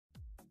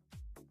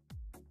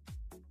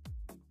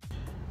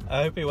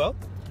I hope you're well.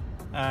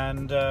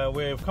 And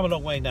we've come a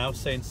long way now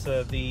since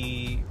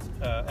the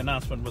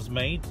announcement was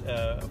made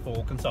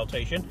for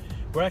consultation.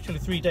 We're actually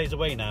 3 days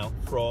away now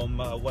from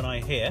when I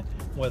hear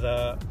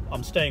whether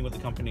I'm staying with the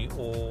company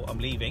or I'm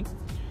leaving.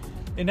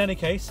 In any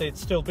case,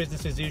 it's still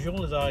business as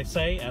usual, as I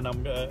say, and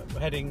I'm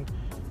heading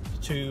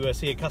to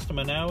see a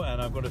customer now,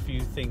 and I've got a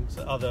few things,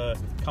 other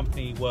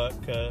company work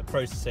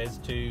processes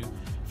to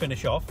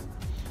finish off.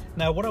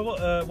 Now,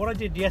 what I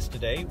did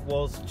yesterday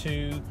was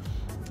to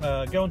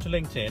go onto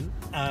LinkedIn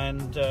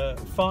and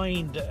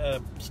find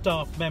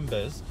staff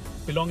members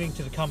belonging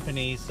to the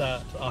companies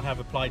that I have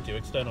applied to,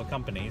 external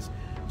companies,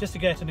 just to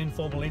get an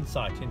informal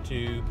insight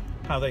into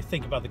how they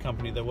think about the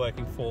company they're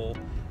working for,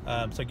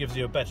 so it gives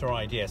you a better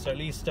idea. So at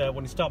least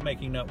when you start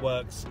making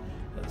networks,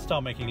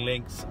 start making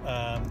links,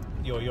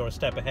 you're a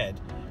step ahead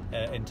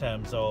in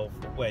terms of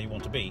where you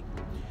want to be.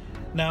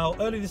 Now,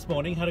 early this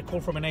morning, I had a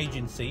call from an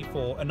agency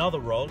for another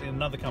role in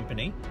another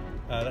company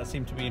that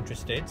seemed to be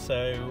interested.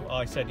 So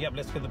I said, yep,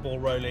 let's get the ball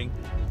rolling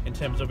in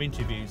terms of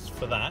interviews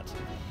for that.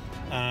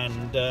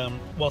 And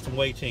whilst I'm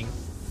waiting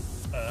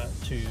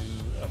to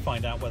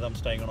find out whether I'm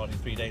staying or not in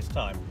 3 days'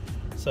 time.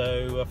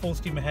 So full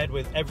steam ahead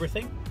with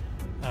everything.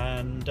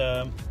 And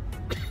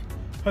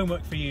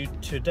homework for you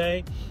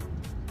today.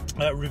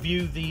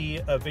 Review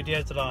the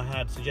videos that I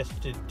had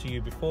suggested to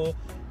you before,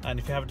 and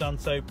if you haven't done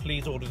so,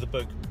 please order the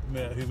book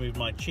Who Moved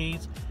My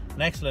Cheese,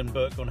 an excellent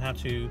book on how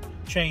to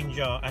change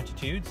our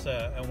attitudes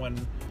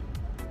when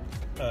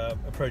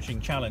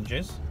approaching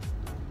challenges.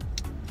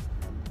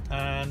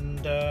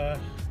 And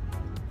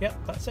yeah,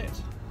 that's it.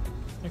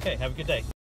 Okay, have a good day.